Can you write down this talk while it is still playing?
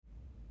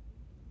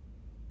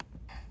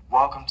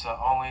Welcome to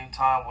Only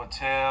Time Will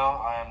Tell.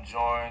 I am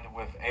joined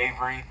with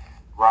Avery,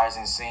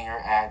 rising senior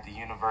at the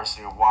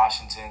University of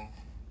Washington,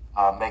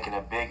 making a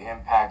big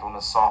impact on the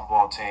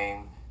softball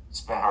team.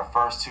 Spent her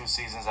first 2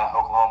 seasons at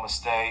Oklahoma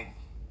State.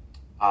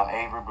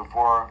 Avery,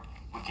 before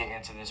we get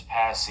into this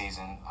past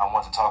season, I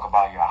want to talk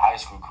about your high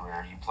school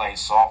career. You played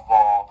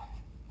softball,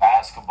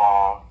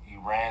 basketball,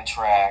 you ran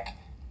track.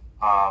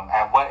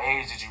 At what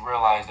age did you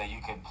realize that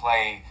you could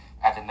play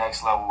at the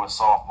next level with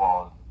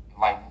softball?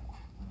 Like,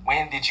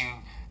 when did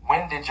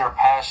your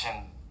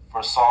passion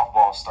for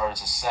softball start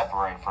to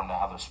separate from the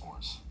other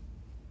sports?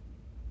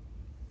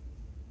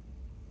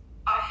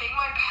 I think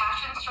my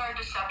passion started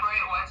to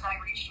separate once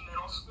I reached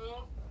middle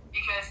school,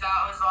 because that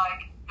was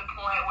like the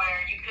point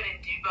where you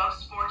couldn't do both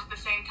sports at the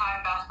same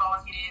time. Basketball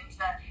was getting into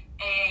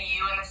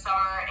AAU in the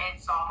summer, and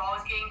softball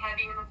was getting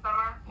heavy in the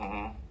summer.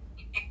 Mm-hmm.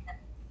 And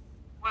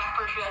when I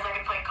first realized I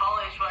could play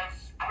college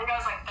I think I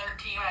was like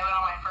 13 when I went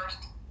on my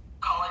first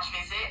college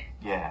visit.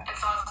 Yeah. And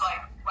so I was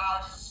like,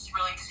 wow, this is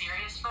really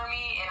serious for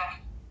me, and if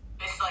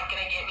this is like going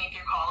to get me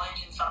through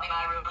college and something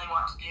I really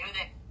want to do,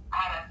 then I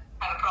had to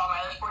kind of put all my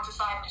other sports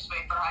aside and just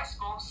wait for high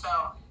school. So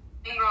I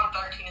think around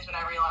 13 is when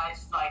I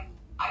realized, like,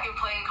 I can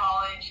play in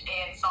college,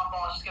 and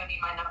softball is just going to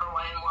be my number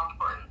one and more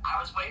important. I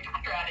was way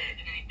better at it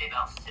than anything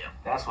else, too.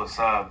 That's what's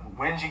up.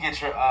 When did you get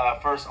your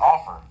first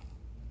offer?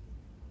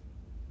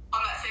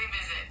 On that same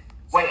visit.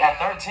 Wait, at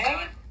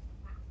 13?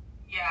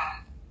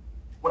 Yeah.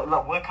 What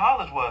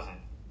college was it?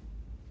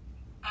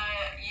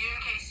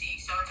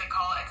 UMKC, so it's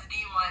it's a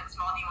D1,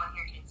 small D1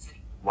 here in Kansas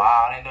City.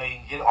 Wow, I didn't know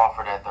you could get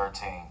offered at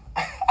 13.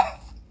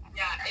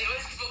 Yeah, it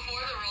was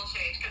before the rule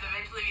change, because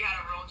eventually we had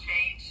a rule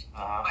change.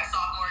 Uh-huh. My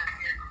sophomore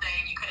year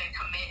saying you couldn't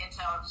commit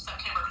until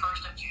September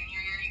 1st of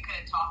junior year. You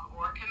couldn't talk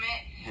or commit.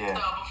 Yeah.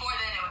 So before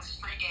then, it was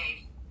free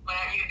game.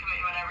 Whenever you could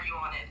commit whenever you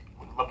wanted.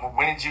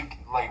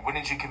 When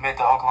did you commit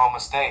to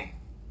Oklahoma State?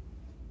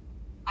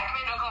 I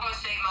committed to Oklahoma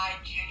State my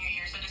junior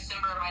year, so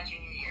December of my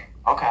junior year.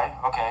 Okay.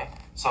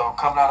 So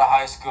coming out of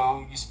high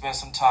school, you spent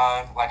some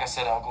time, like I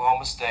said, at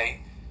Oklahoma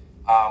State.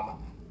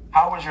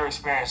 How was your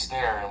experience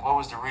there, and what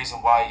was the reason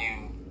why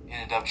you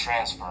ended up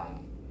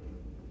transferring?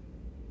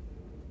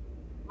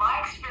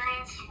 My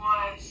experience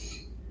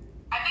was,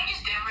 I think,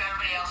 just different from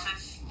everybody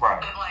else's. Right.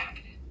 But,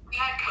 we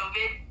had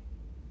COVID,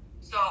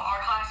 so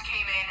our class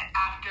came in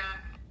after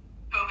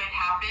COVID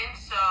happened,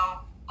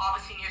 so all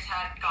the seniors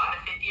had gotten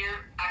a fifth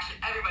year.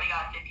 Actually, everybody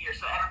got a fifth year,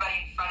 so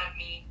everybody in front of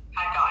me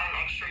had gotten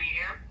an extra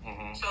year.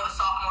 Mm-hmm. So the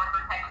sophomores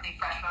were technically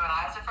freshmen when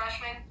I was a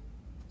freshman.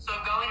 So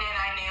going in,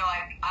 I knew,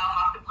 I'll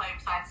have to play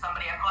beside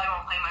somebody. I probably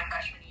won't play my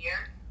freshman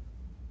year.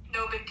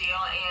 No big deal.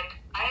 And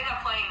I ended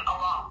up playing a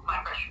lot my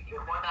freshman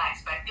year, more than I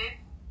expected.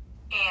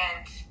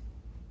 And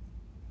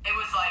it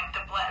was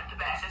the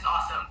best. It's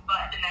awesome.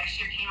 But the next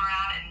year came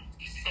around, and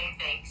same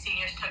thing.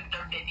 Seniors took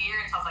their fifth year,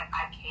 and so I was like,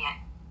 I can't.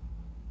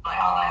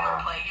 I'll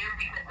never play here,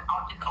 because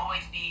I'll just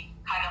always be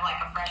kind of like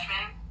a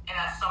freshman, and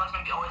someone's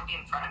going to always be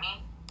in front of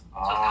me.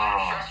 So it's kind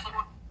of stressful.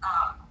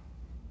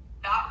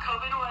 That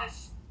COVID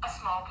was a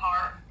small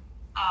part.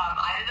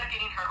 I ended up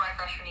getting hurt my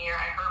freshman year.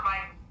 I hurt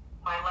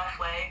my left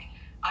leg.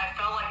 I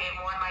felt like it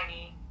more in my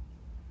knee.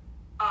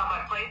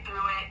 I played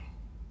through it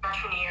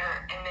freshman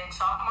year, and then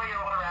sophomore year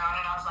rolled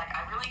around, and I was like,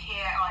 I really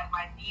can't.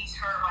 My knees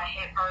hurt, my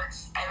hip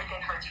hurts, everything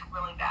hurts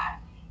really bad.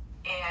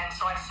 And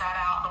so I sat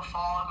out the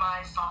fall of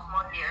my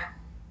sophomore year.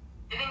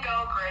 Didn't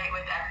go great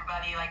with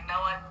everybody.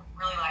 No one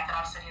really liked that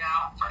I was sitting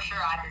out. For sure,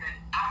 I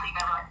didn't. Athlete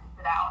never liked to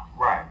sit out.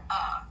 Right.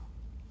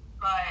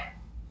 But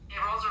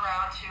it rolls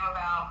around to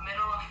about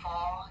middle of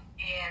fall,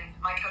 and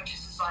my coach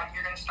is like,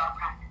 you're going to start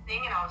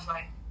practicing. And I was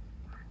like,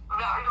 I'm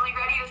not really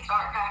ready to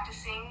start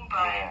practicing,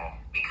 but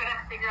we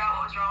couldn't figure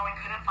out what was wrong. We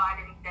couldn't find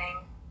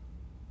anything.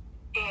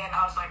 And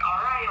I was like,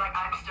 all right,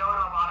 I'm still in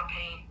a lot of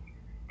pain.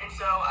 And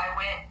so I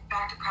went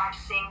back to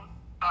practicing.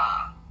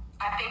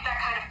 I think that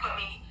kind of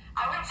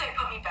I wouldn't say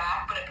put me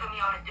back, but it put me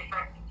on a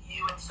different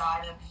view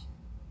inside of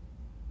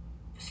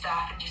the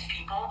staff and just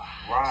people.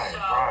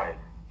 Right.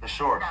 For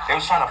sure. Yeah, They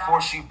was trying to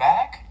force you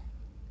back?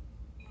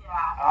 Yeah.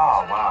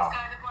 Oh, so wow. that was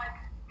kind of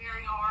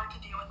very hard to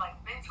deal with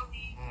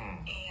mentally.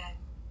 And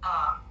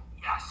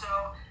so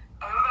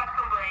I went back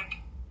from break,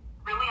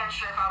 really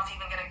unsure if I was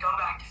even going to go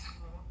back to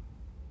school,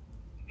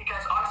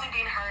 because obviously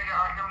being hurt,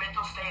 your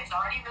mental state is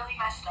already really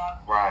messed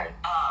up. Right.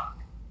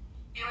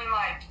 Feeling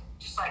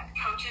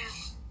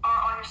coaches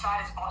are on your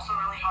side is also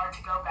really hard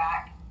to go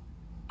back.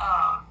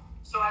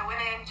 So I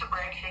went into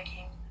break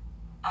thinking,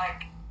 I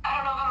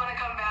don't know if I'm going to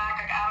come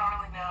back. I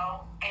don't really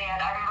know. And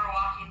I remember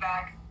walking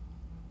back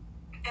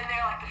in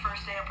there the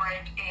first day of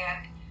break,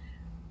 and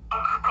a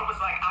girl was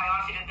like, I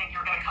honestly didn't think you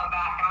were going to come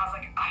back. And I was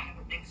like, I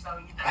didn't think so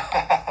either.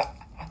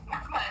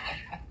 But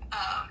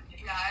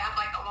I had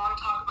a long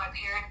talk with my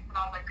parents, and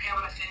I was like, okay,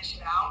 I'm going to finish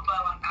it out. But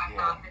I'm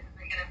not going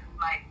to be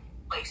my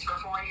place for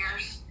 4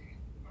 years.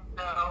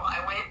 So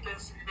I went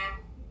this season,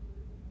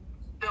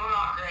 still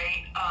not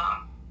great.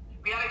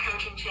 We had a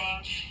coaching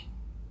change.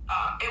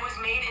 It was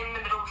made in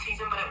the middle of the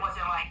season, but it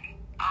wasn't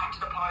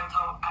acted upon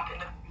until at the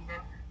end of the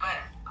season.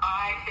 But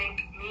I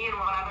think me and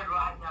one other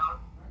girl had known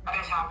that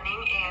it was happening,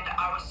 and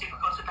I was super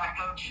close with that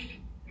coach.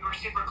 We were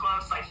super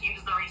close. Like, he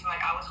was the reason,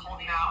 like, I was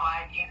holding out when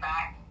I came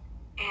back.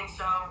 And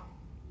so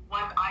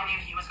when I knew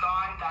he was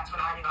gone, that's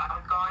when I knew I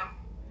was gone.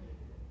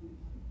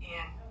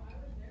 And,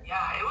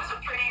 yeah, it was a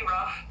pretty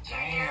rough 2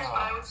 years, but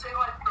I would say,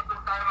 like, from the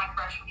start of my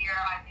freshman year,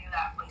 I knew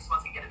that place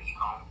wasn't going to be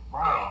home.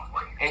 Right.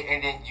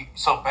 And then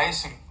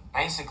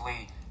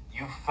basically,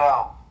 you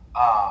felt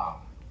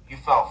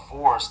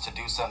forced to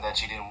do something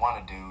that you didn't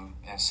want to do,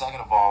 and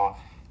second of all,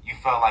 you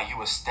felt like you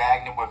were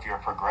stagnant with your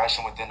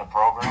progression within the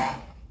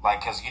program,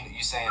 like because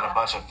you saying a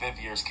bunch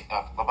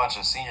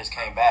of seniors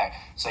came back,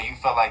 so you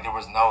felt like there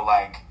was no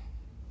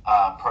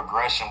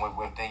progression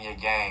within your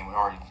game,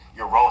 or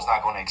your role's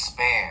not going to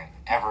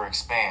ever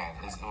expand.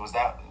 Was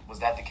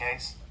that the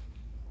case?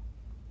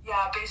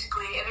 Yeah,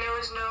 basically, and there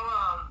was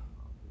no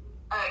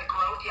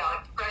growth. Yeah,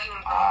 like progression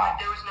and growth. Like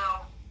there was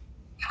no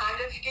kind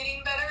of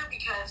getting better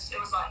because it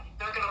was like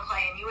they're gonna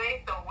play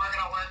anyway, so we're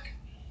gonna work.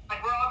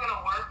 Like we're all gonna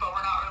work, but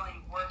we're not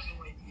really working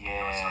with you.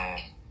 Yeah. It's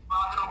like, we're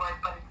all gonna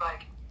work, but it's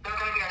like they're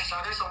gonna be our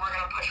starters, so we're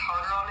gonna push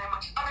harder on them,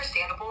 which is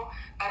understandable.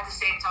 But at the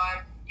same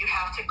time, you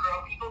have to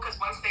grow people because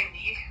once they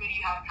leave, who do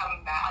you have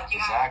coming back? Like you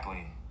have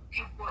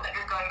people that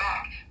are going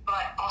back,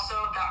 but also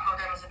that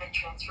program is a big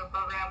transfer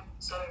program,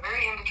 so they're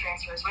very into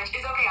transfers, which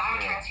is okay. I'm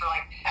a transfer.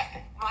 Like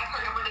my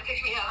program would have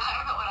picked me up. I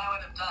don't know what I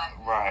would have done.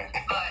 Right.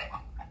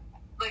 But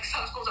like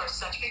some schools are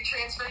such big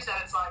transfers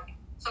that it's like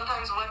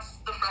sometimes what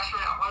are the freshmen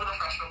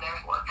there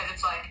for? Because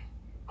it's like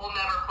we'll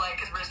never play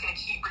because we're just going to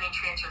keep bringing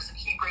transfers and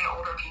keep bringing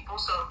older people.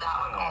 So that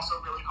was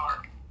also really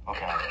hard in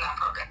that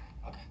program.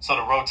 Okay. So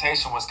the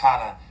rotation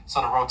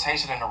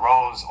and the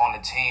roles on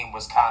the team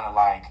was kind of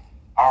like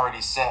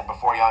already set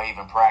before y'all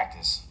even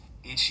practice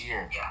each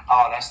year. Yeah.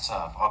 Oh, that's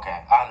tough.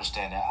 Okay, I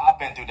understand that. I've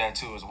been through that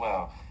too as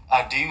well.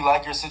 Do you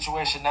like your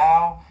situation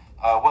now?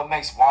 What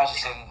makes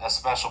Washington a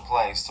special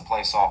place to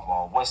play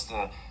softball? What's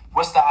the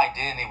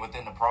identity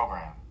within the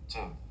program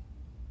too?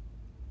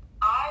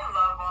 I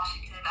love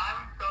Washington.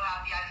 I'm so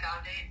happy I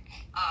found it.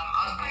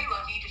 I was pretty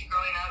lucky just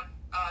growing up.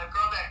 A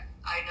girl that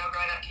I know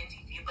growing up,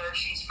 Kinsey Fiedler,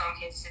 she's from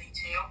Kansas City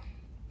too.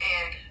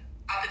 And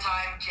at the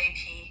time,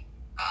 JP,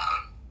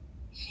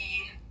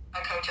 he,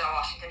 a coach at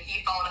Washington,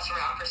 he followed us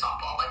around for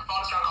softball. Like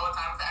followed us around all the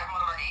time with every one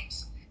of our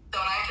names.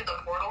 So when I entered the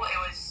portal, it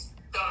was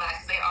so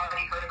nice because they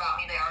already heard about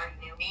me. They already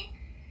knew me.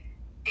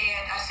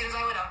 And as soon as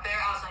I went up there,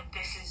 I was like,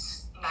 this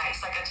is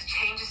nice. Like, to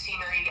change the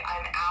scenery,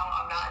 I'm out.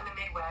 I'm not in the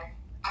Midwest.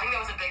 I think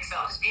that was a big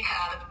sell. Just being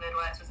out of the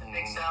Midwest was a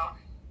big sell.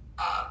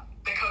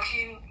 The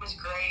coaching was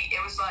great. It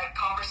was like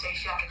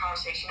conversation after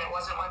conversation. It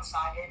wasn't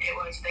one-sided. It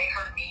was they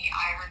heard me,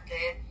 I heard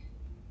them.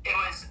 It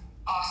was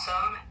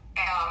awesome.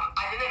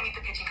 I didn't meet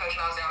the pitching coach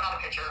when I was there. I'm not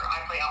a pitcher.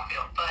 I play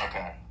outfield. But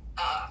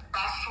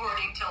fast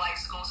forwarding to, like,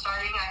 school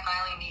starting, I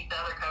finally meet the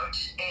other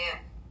coach, and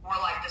we're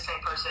like the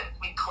same person.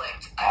 We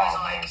clicked. I was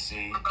like,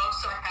 we're both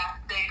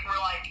sarcastic. We're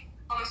like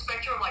on the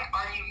spectrum of like,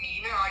 are you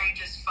mean or are you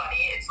just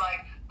funny? It's like,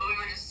 but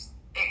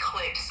it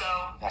clicked. So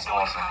that's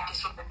going awesome.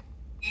 Practice was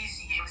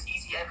easy. It was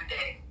easy every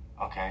day.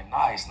 Okay,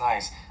 nice.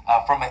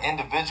 From an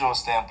individual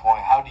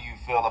standpoint, how do you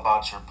feel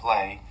about your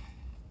play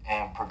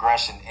and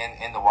progression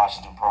in the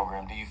Washington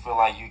program? Do you feel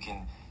like you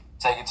can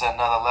take it to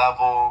another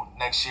level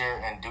next year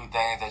and do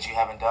things that you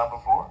haven't done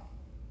before?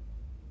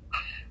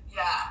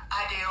 Yeah,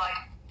 I do.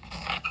 Like,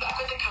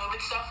 with the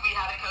COVID stuff, we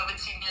had a COVID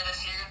senior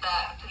this year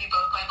that we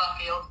both played left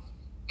field,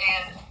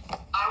 and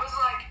I was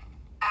like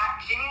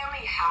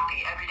genuinely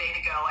happy every day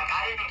to go. Like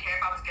I didn't care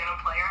if I was gonna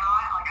play or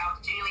not. Like I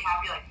was genuinely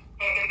happy. Like,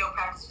 hey, I gotta go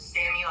practice with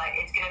Sammy. Like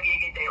it's gonna be a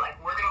good day. Like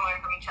we're gonna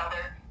learn from each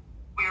other.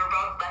 We were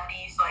both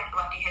lefties, like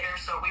lefty hitters,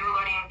 so we were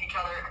learning with each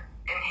other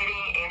in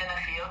hitting and in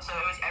the field. So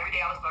it was every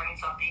day I was learning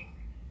something,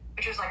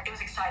 which was like it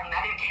was exciting. I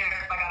didn't care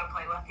if I got to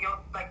play left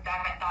field like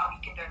that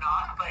weekend or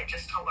not, but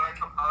just to learn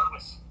from her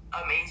was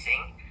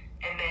amazing.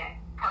 And then,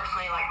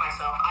 personally, like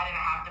myself, I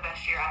didn't have the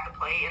best year at the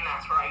plate, and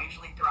that's where I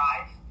usually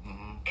thrive.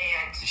 Mm-hmm.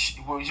 And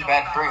was you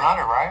batting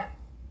 300, right?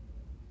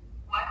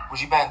 What? Was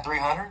you batting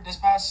 300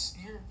 this past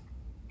year?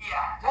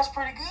 Yeah. That's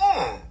pretty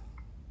good.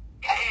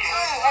 It is.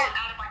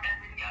 Out of like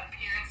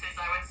appearances,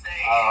 I would say.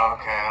 Oh,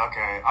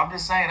 okay. I'm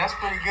just saying, that's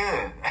pretty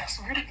good.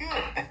 That's pretty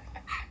good.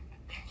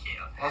 Thank you.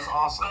 That's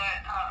awesome.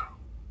 But,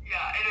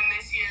 yeah, and then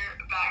this year,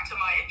 back to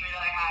my injury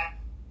that I had,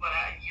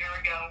 a year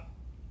ago,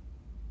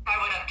 I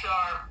went up to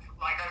our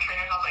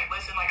trainers. I was like,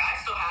 listen, like, I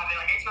still have it.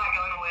 Like, it's not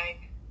going away.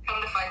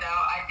 Come to find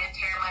out, I did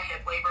tear my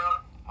hip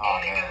labrum.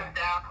 And it goes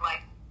down,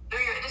 like,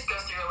 it just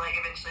goes through your leg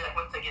eventually, like,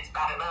 once it gets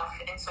bad enough.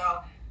 And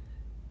so,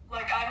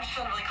 like, I'm just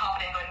feeling really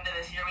confident going into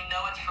this year. We know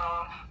it's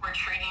wrong. We're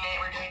treating it.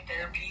 We're doing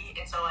therapy.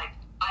 And so, like,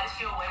 I just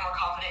feel way more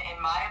confident in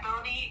my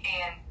ability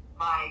and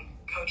my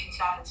coaching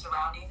staff and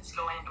surroundings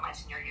going into my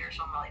senior year.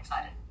 So I'm really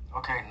excited.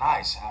 Okay,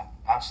 nice.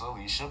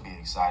 Absolutely. You should be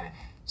excited.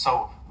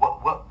 So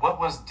what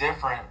was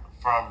different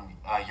from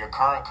your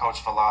current coach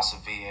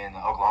philosophy and the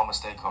Oklahoma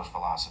State coach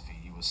philosophy,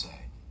 you would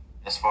say,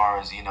 as far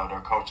as,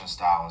 their coaching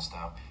style and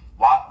stuff?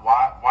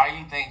 Why do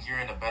you think you're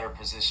in a better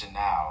position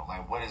now?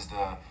 Like, what is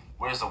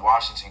the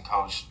Washington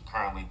coach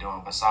currently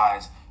doing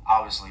besides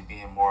obviously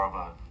being more of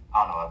a,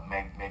 I don't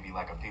know, maybe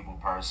like a people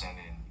person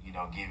and,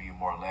 give you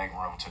more leg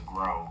room to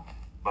grow?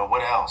 But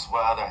what else?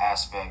 What other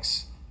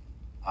aspects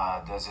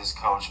does this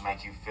coach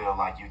make you feel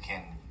like you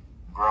can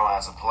grow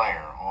as a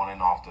player on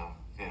and off the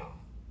field?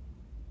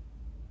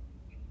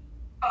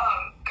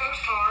 Coach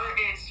Tar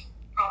is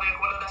probably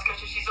one of the best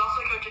coaches. She's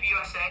also a coach of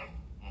USA.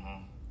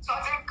 Mm-hmm. So I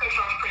think Coach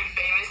Tar is pretty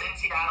famous in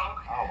Seattle.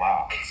 Oh,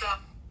 wow. And so,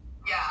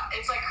 yeah,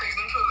 it's like crazy.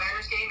 We went to a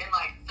Mariners game and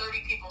like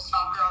 30 people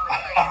stopped her on the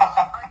train.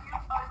 Like,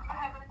 are you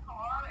having a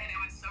car? And it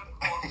was so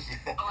cool.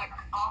 Yeah. But like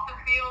off the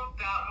field,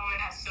 that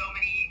woman has so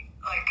many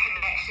like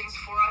connections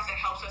for us and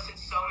helps us in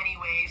so many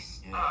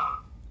ways. Yeah.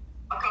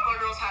 A couple of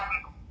girls have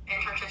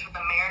internships with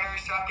the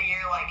Mariners throughout the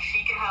year. Like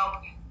she can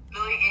help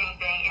really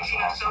anything, and she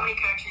knows so many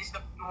coaches that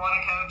want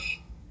to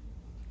coach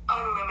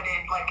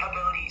unlimited like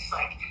abilities.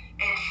 Like,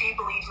 and she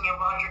believes in you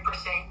 100%. You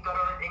can go to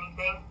her with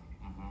anything.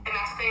 And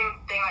that's the same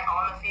thing, like,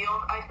 on the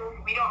field, I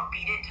think. We don't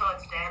beat it till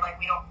it's dead. Like,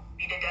 we don't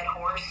beat a dead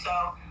horse.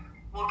 So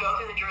we'll go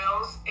through the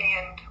drills,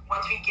 and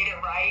once we get it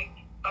right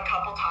a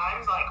couple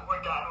times, like,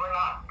 we're done. We're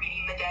not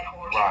beating the dead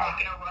horse. Right. We're not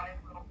going to run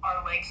until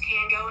our legs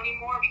can't go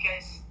anymore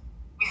because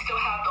we still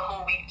have the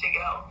whole week to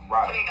go.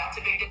 Right. So I think that's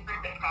a big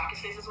difference in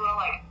practices as well.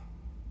 Like,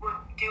 we're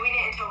doing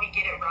it until we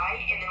get it right,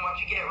 and then once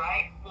we get it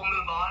right, we'll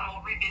move on.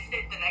 We'll revisit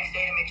it the next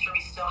day to make sure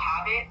we still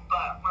have it,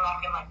 but we're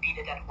not going to, like,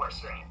 beat a dead horse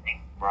or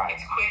anything. Right.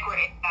 It's quick,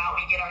 we're in and out,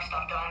 we get our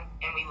stuff done,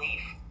 and we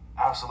leave.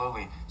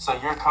 Absolutely. So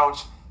your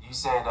coach, you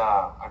said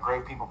a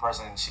great people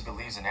person, and she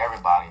believes in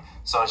everybody.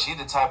 So is she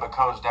the type of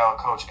coach that will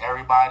coach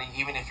everybody,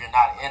 even if you're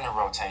not in the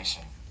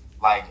rotation?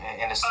 Like,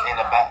 in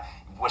the back,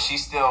 will she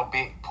still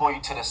pull you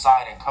to the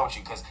side and coach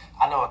you? Because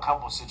I know a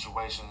couple of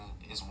situations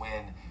is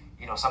when,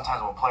 you know,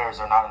 sometimes when players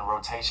are not in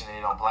rotation and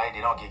they don't play,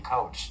 they don't get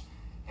coached.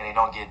 And they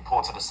don't get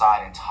pulled to the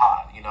side and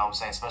taught, you know what I'm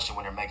saying? Especially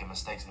when they're making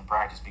mistakes in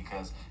practice,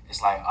 because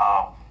it's like,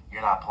 oh,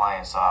 you're not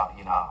playing, so,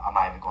 you know, I'm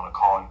not even going to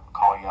call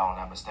you out on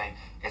that mistake.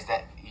 Is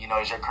that, you know,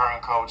 is your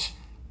current coach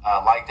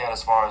like that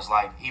as far as,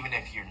 like, even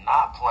if you're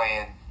not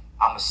playing,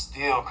 I'm going to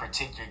still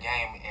critique your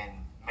game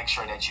and make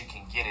sure that you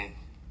can get it,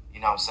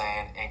 you know what I'm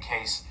saying, in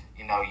case,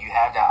 you know, you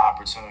have that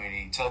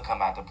opportunity to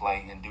come out to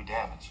play and do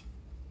damage?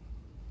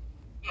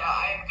 Yeah,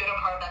 I've been a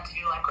part of that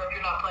too. Like, where if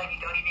you're not playing,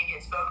 you don't even get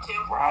spoke to.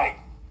 Right.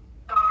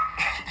 So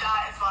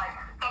that is like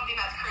something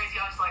that's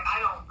crazy. I was like, I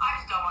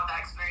just don't want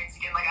that experience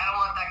again. Like, I don't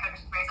want that kind of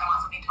experience. I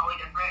want something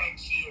totally different. And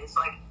she is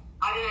like,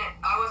 I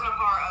wasn't a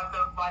part of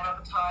the lineup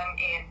a ton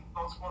and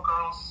multiple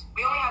girls.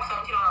 We only have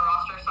 17 on our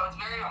roster, so it's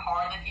very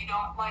hard if you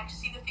don't like to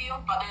see the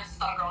field. But there's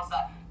some girls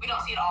that we don't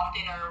see it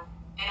often, or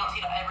they don't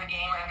see it every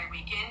game or every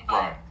weekend.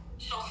 But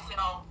she'll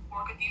still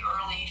work with you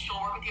early.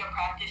 She'll work with you at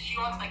practice. She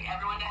wants like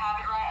everyone to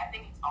have it right. I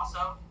think it's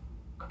also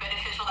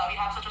beneficial that we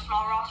have such a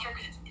small roster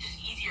because it's just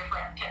easier for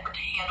her to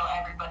handle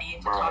everybody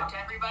and to talk to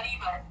everybody.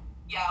 But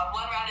yeah,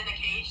 one round in the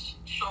cage,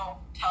 she'll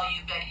tell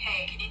you that,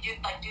 hey, can you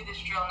do this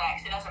drill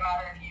next? It doesn't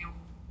matter if you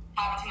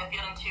haven't seen the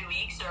field in 2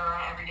 weeks or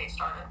an everyday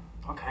starter.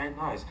 Okay,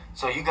 nice.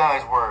 So you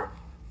guys were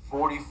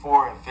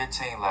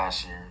 44-15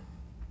 last year.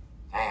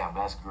 Damn,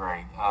 that's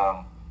great.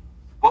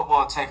 What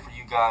will it take for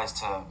you guys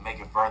to make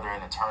it further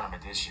in the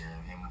tournament this year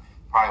and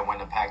probably win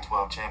the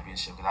Pac-12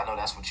 championship? Because I know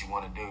that's what you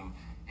want to do.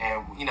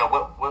 And, you know,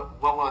 what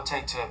will it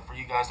take for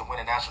you guys to win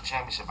a national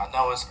championship? I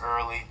know it's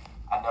early.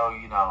 I know,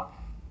 you know,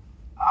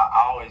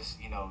 I always,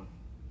 you know,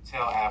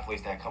 tell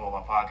athletes that come on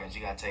my podcast, you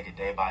got to take it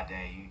day by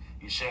day.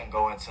 You shouldn't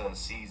go into a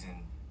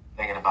season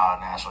thinking about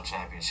a national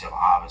championship,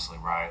 obviously,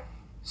 right?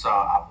 So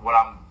what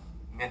I'm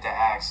meant to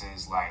ask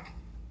is, like,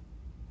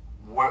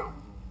 what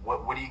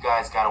do you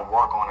guys got to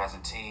work on as a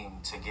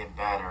team to get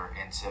better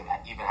and to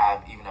have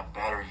a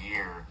better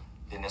year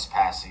than this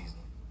past season?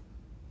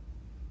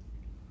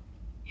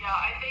 Yeah,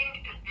 I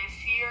think this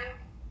year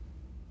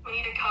we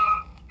need to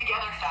come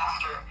together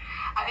faster.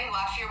 I think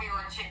last year we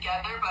were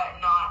together,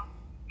 but not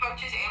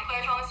coaches and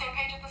players were on the same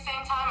page at the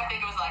same time. I think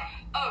it was like,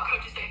 oh,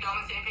 coaches think they're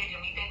on the same page and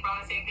we think we're on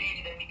the same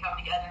page, and then we come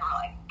together and we're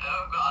like,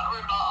 oh God,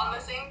 we're not on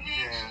the same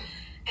page.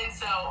 Yeah. And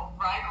so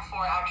right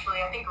before,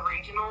 actually, I think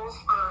regionals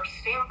or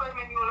Stanford,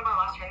 maybe one of our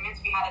last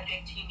tournaments, we had a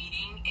big team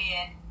meeting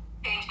and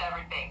changed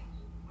everything.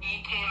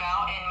 We came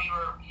out and we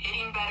were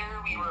hitting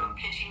better, we were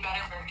pitching better,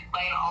 we were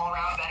playing all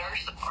around better.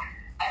 So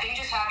I think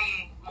just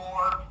having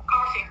more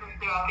conversations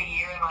throughout the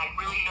year and like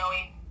really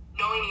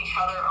knowing each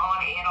other on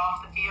and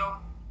off the field.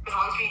 Because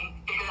once we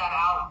figure that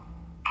out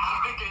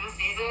halfway through the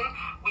season,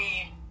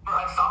 we were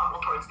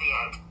unstoppable towards the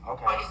end.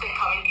 Okay. But I just think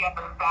coming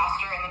together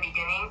faster in the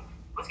beginning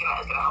is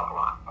gonna help a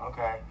lot.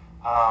 Okay.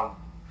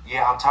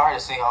 Yeah, I'm tired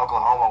of seeing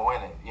Oklahoma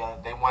win it. Yeah,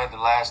 they won the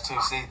last two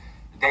seasons.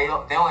 They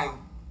went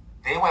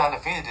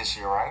undefeated this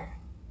year, right?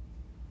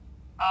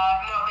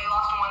 No, they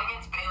lost one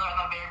against Baylor at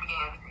the very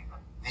beginning of the season.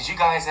 Did you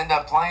guys end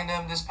up playing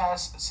them this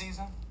past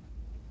season?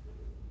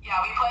 Yeah,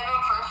 we played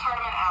them first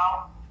tournament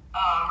out.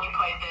 We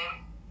played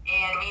them,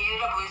 and we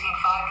ended up losing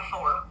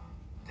 5-4.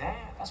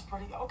 Damn, that's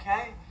pretty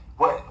okay.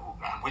 What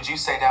would you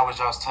say that was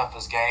y'all's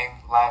toughest game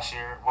last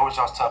year? What was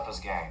y'all's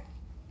toughest game?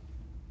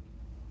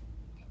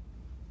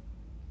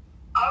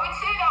 I would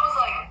say that was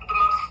like the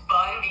most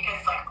fun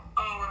because like,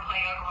 oh, we're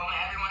playing Oklahoma.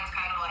 Everyone's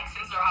kind of like,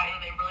 since they're hiding,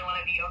 they really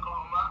want to beat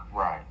Oklahoma.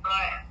 Right.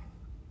 But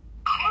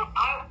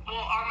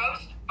our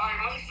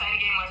most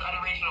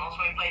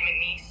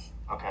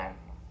Okay.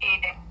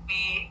 And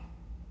we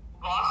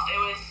lost. It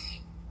was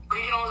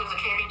regionals. It was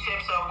a championship,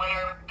 so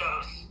winner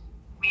goes.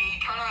 We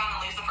turn around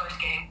and lose the first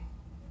game.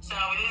 So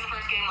we lose the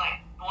first game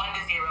like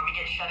 1-0. We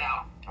get shut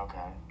out.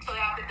 Okay. So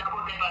they have to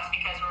double dip us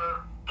because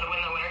we're the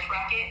winners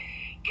bracket.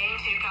 Game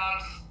 2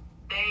 comes.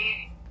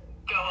 They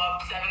go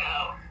up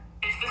 7-0.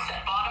 It's the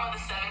bottom of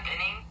the 7th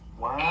inning.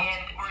 What?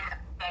 And we're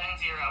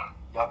 7-0.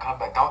 Y'all come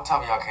back. Don't tell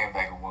me y'all came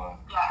back and won.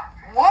 Yeah.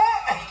 What?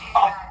 We came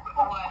back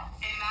and won.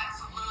 And that's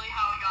literally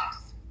how we got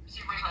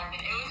super excited.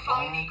 It was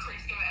probably the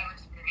craziest game I've ever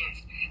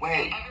experienced.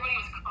 Wait. Everybody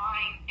was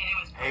crying, and it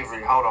was crazy.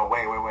 Avery, hold on.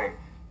 Wait.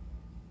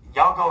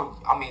 Y'all go.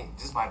 I mean,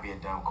 this might be a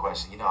dumb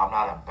question. You know, I'm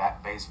not a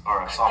base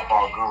or a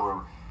softball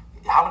guru.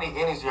 How many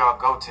innings do y'all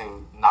go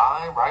to? 9,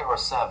 right, or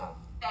 7?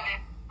 7.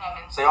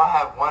 So y'all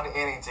have 1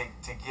 inning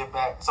to get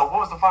back. So what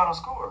was the final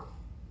score?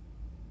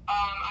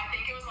 I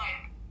think it was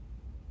like.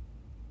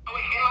 Oh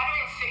wait, it might have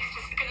been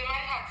 6 because it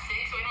might have had 6,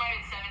 so it might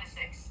have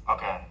been 7-6.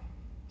 Okay.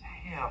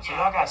 Damn. So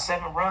y'all got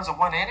 7 runs in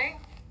 1 inning?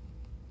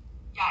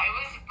 Yeah, it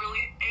was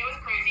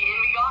crazy,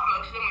 and we got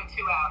most of them with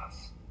 2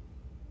 outs.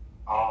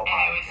 Oh And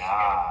my it was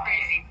God.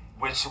 crazy.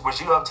 Was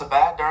you up to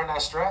bat during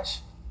that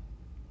stretch?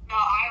 No,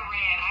 I had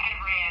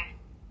ran,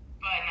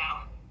 but no.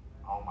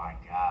 Oh my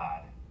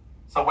God.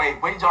 So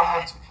wait, when y'all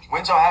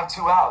have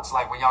 2 outs?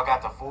 Like when y'all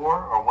got to 4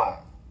 or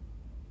what?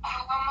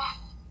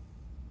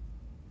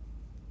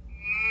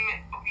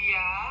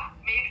 Yeah,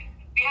 maybe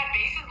we had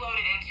bases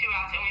loaded and 2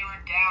 outs, and we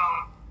were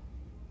down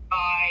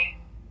by,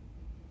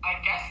 I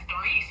guess, 3.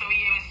 So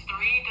it was 3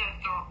 to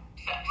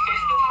 6 at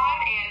the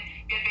time, and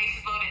we had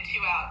bases loaded,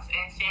 2 outs,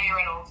 and Sammy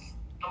Reynolds,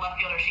 the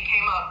left fielder, she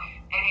came up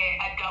and hit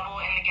a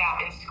double in the gap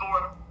and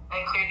scored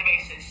and cleared the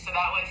bases. So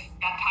that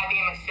tied the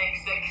game at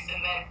 6-6,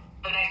 and then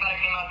the next batter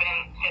came up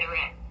and hit her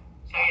in.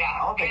 So yeah, I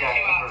don't think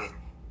I ever.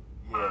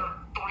 Yeah.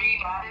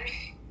 3 batters.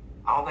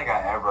 I don't think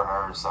I ever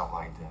heard something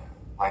like that.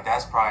 Like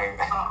that's probably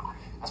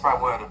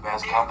one of the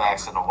best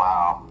comebacks in a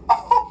while.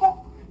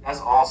 That's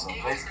awesome.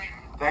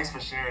 Thanks for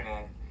sharing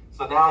that.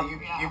 So now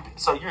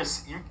you're a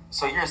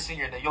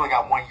senior now. You only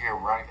got 1 year,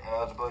 right?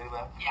 Eligibility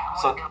left. Yeah.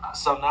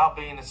 So now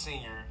being a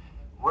senior,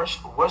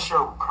 what's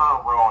your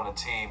current role on the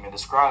team, and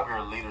describe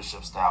your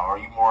leadership style? Are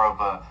you more of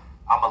a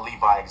I'm a lead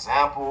by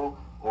example,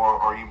 or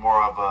are you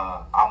more of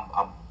a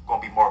I'm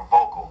going to be more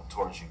vocal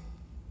towards you?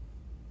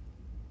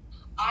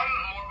 I'm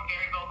more of a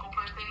very vocal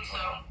person, so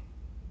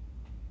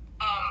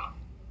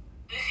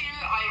this year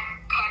I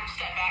kind of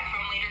stepped back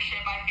from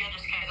leadership, I feel,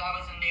 just because I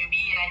was a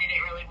newbie and I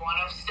didn't really want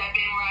to step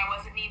in where I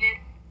wasn't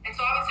needed. And so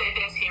I would say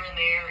things here and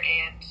there,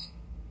 and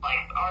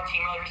like our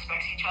team really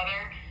respects each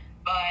other.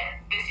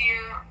 But this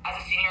year, as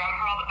a senior, I'm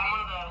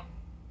one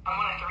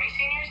of 3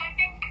 seniors, I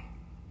think.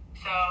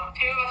 So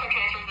 2 of us are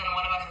transfers, and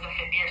 1 of us is a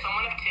 5th year, so I'm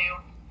one of 2.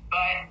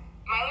 But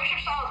my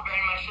leadership style is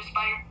very much just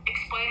by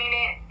explaining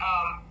it.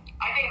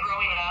 I think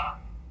growing up,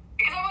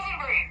 because I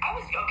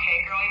was okay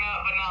growing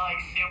up, but not like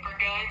super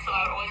good. So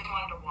I always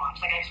wanted to watch.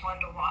 Like I just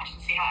wanted to watch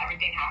and see how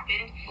everything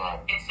happened. Right.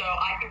 And so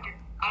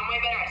I'm way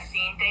better at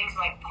seeing things,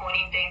 like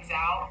pointing things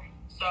out.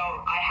 So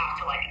I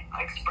have to like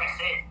express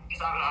it,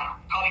 because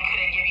probably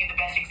couldn't give you the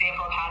best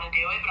example of how to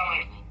do it. But I'm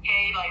like,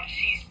 hey, like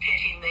she's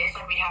pitching this,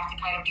 like we have to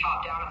kind of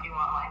chop down if we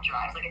want line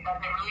drives. Like it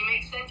doesn't really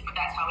make sense, but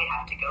that's how we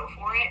have to go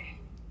for it.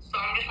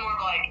 So I'm just more of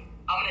like,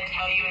 I'm going to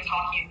tell you and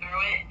talk you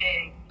through it than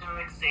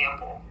through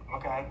example.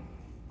 Okay,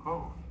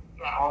 cool.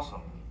 Yeah. Awesome.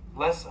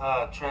 Let's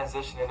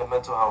transition into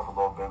mental health a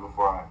little bit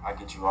before I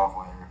get you off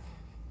on here.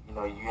 You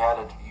know, you had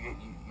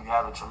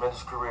a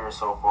tremendous career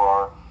so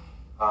far.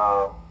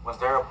 Was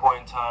there a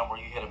point in time where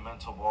you hit a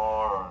mental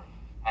wall, or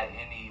had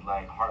any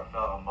like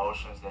heartfelt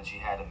emotions that you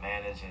had to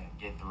manage and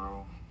get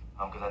through?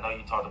 Because I know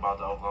you talked about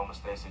the Oklahoma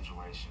State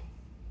situation,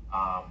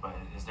 but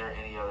is there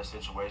any other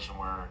situation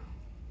where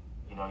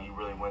you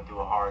really went through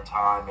a hard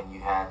time and you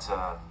had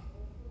to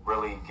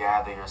really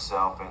gather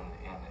yourself and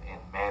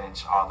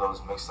manage all those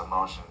mixed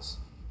emotions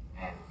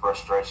and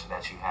frustration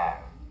that you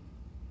had?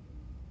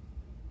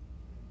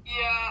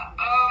 Yeah,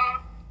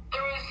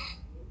 there's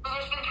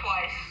been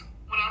twice.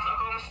 When I was at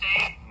Oklahoma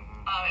State,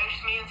 it was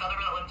just me and this other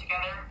girl that lived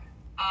together.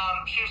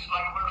 She was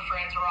like, we were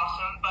friends, we're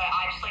awesome, but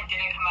I just like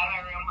didn't come out of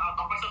my room. I would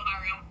lock myself in my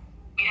room.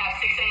 We'd have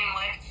 6 a.m.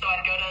 lift, so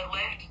I'd go to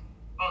lift.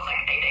 Well, it's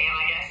like 8 a.m.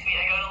 I guess.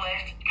 I'd go to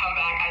lift, come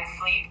back, I'd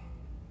sleep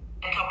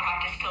until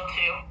practice till 2.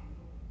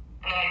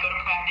 And then I'd go to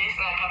practice,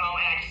 and I'd come home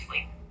and I'd just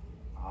sleep.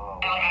 Oh.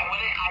 And like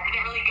I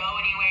didn't really go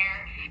anywhere.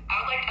 I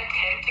would like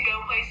attempt to go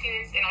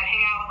places, and I'd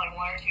hang out with like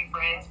 1 or 2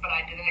 friends, but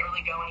I didn't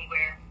really go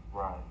anywhere.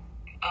 Right.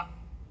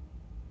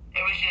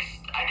 It was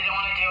just, I didn't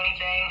want to do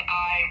anything.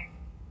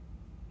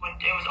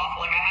 It was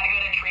awful. Like I had to go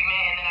to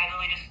treatment, and then I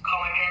literally just call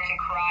my parents and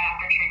cry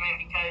after treatment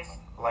because.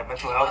 Like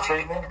mental health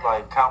treatment,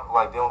 like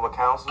dealing with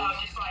counselors. Oh,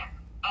 just like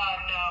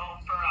no,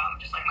 for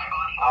just like my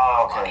body.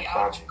 Oh, okay,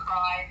 I would gotcha.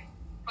 cry.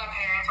 My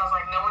parents, I was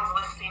like, no one's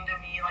listening to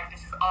me. Like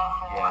this is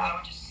awful. Yeah. And I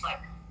would just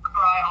like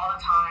cry all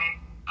the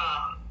time.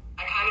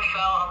 I kind of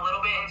fell a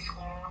little bit in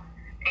school,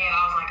 and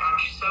I was like, I'm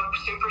so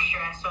super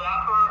stressed. So that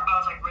part, I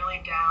was like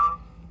really down,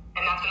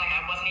 and that's when like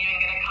I wasn't even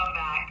gonna come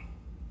back.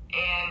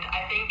 And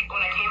I think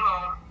when I came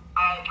home, I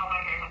I told my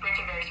parents. My parents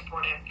are very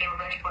supportive. They were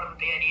very supportive of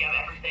the idea of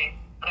everything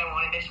that I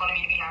wanted. They just wanted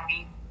me to be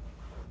happy.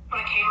 When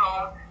I came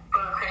home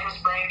for Christmas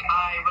break,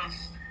 I was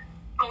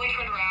fully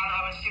turned around.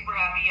 I was super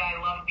happy. I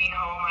loved being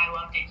home. I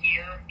loved it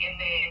here. And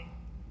then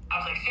I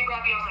was like super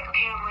happy. I was like,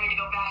 okay, I'm ready to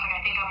go back. Like,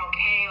 I think I'm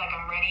okay. Like,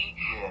 I'm ready.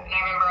 Yeah. And I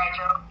remember I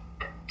drove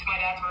to my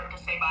dad's work to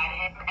say bye to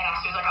him. And as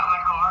soon as I got in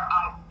my car, I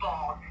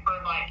bawled for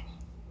like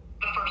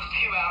the first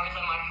 2 hours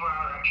of my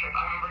 4-hour road trip.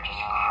 I remember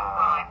just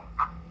crying.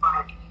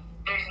 Like,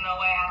 there's no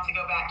way I have to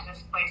go back to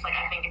this place. Like,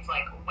 I think it's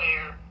like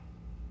where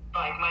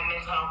like my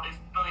mental health is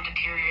really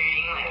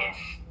deteriorating. Like,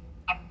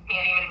 I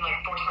can't even like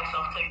force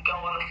myself to go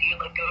on the field,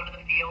 like go to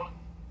the field.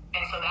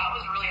 And so that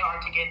was really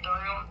hard to get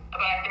through. But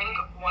I think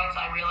once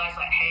I realized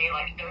that, hey,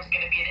 like there's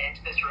going to be an end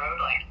to this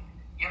road. Like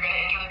you're going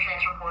to enter the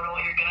transfer portal.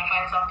 You're going to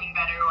find something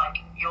better.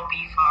 Like you'll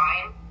be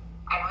fine.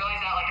 I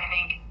realized that like I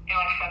think in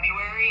like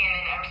February, and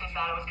then ever since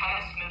that it was kind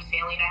of smooth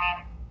sailing. I had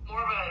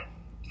more of a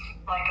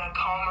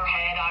calmer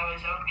head. I was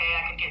okay.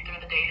 I could get through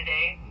the day to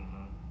day.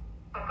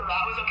 So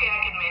that was okay. I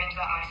could manage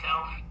that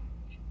myself.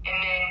 And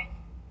then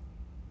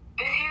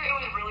this year it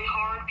was really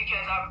hard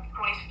because I'm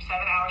 27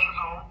 hours from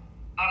home.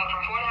 I went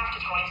from 4.5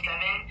 to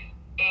 27,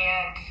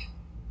 and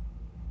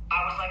I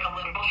was like a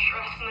little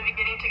stressed in the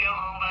beginning to go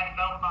home, but I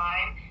felt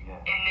fine. Yeah.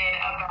 And then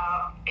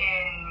about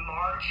in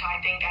March, I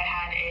think I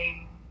had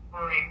a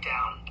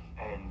breakdown.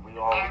 And we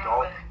all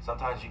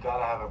sometimes you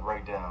gotta have a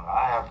breakdown.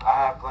 I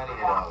have plenty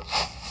of those.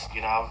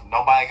 You know,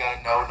 nobody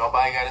gotta know,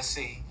 nobody gotta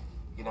see.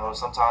 You know,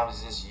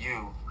 sometimes it's just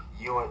you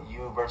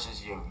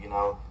versus you. You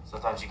know,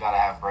 sometimes you gotta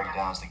have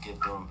breakdowns to get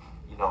through.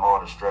 You know,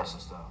 all the stress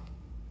and stuff.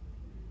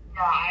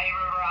 Yeah, I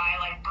remember I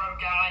like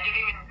broke down. I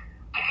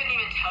couldn't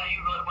even tell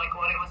you like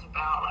what it was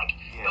about. Like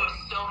it was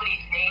so many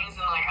things,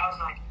 and like I was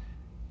like,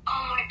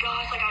 oh my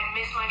gosh, like I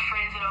miss my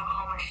friends at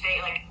Oklahoma State.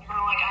 Like no,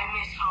 like I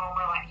miss home.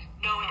 Or like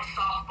no, it's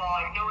softball.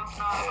 Like no, it's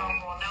not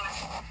softball. No,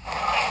 it's like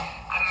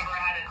I remember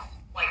I had to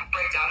like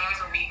break down. There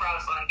was a week where I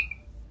was like,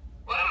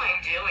 what am I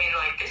doing?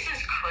 Like this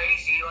is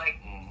crazy. Like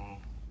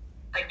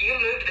like you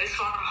moved this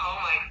far from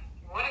home.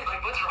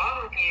 Like what's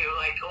wrong with you?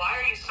 Like why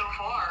are you so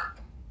far?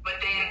 But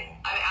then,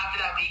 I mean,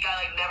 after that week,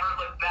 I, like, never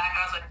looked back.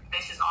 I was like,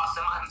 this is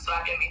awesome. I'm so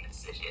happy I made the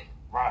decision.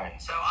 Right.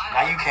 So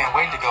now you can't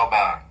wait to go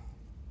back.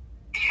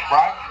 Yeah.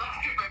 Right?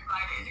 I'm super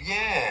excited.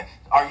 Yeah.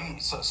 Are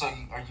you,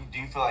 do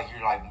you feel like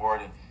you're, like,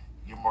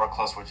 you're more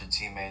close with your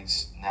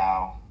teammates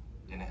now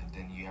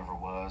than you ever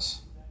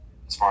was?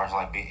 As far as,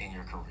 like, being in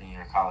your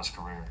college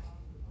career?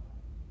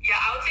 Yeah,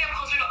 I would say I'm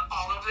closer to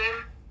all of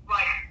them.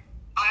 Like,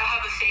 I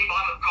have the same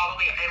bond with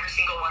probably every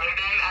single one of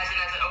them. As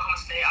at Oklahoma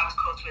State, I was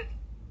close with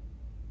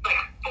like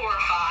 4 or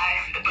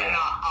 5, but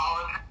not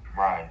all of them.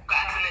 Right. But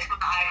as in this,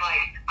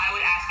 I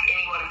would ask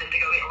any one of them to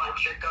go get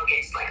lunch or go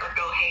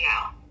hang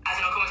out. As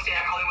in Oklahoma State,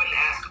 I probably wouldn't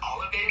ask all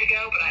of them to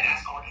go, but I'd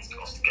ask all of these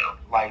girls to go.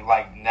 Like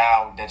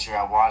now that you're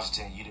at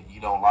Washington, you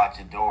don't lock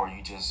your door.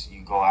 You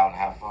go out and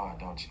have fun,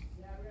 don't you?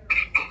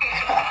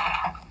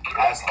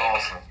 That's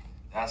awesome.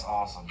 That's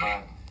awesome,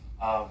 man.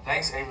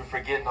 Thanks, Avery,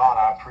 for getting on.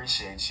 I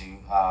appreciate you.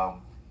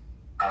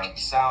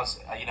 Sounds,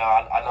 you know,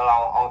 I know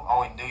I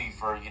only knew you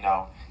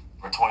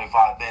for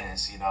 25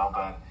 minutes, you know,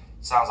 but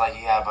it sounds like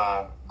you have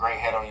a great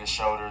head on your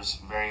shoulders,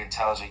 very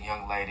intelligent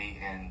young lady,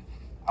 and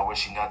I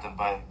wish you nothing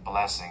but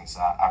blessings.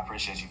 I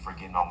appreciate you for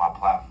getting on my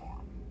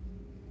platform.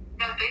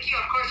 No, thank you.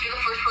 Of course, you're the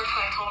first person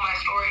I told my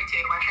story to,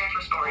 my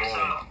transfer story. Yeah.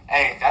 So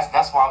hey,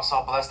 that's why I'm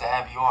so blessed to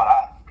have you on.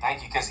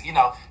 Thank you, because, you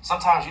know,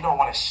 sometimes you don't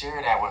want to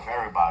share that with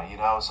everybody, you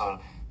know, so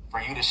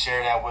for you to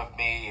share that with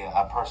me,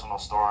 a personal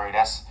story,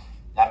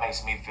 that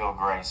makes me feel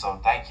great. So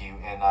thank you,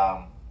 and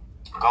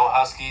go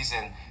Huskies,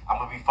 and I'm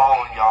going to be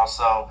following y'all,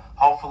 so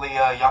hopefully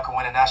y'all can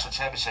win a national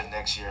championship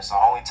next year, so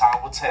only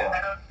time will tell. I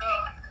hope so.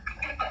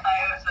 I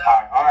hope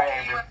so. All right,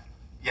 Avery.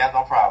 Yeah,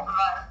 no problem.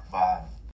 Bye. Bye.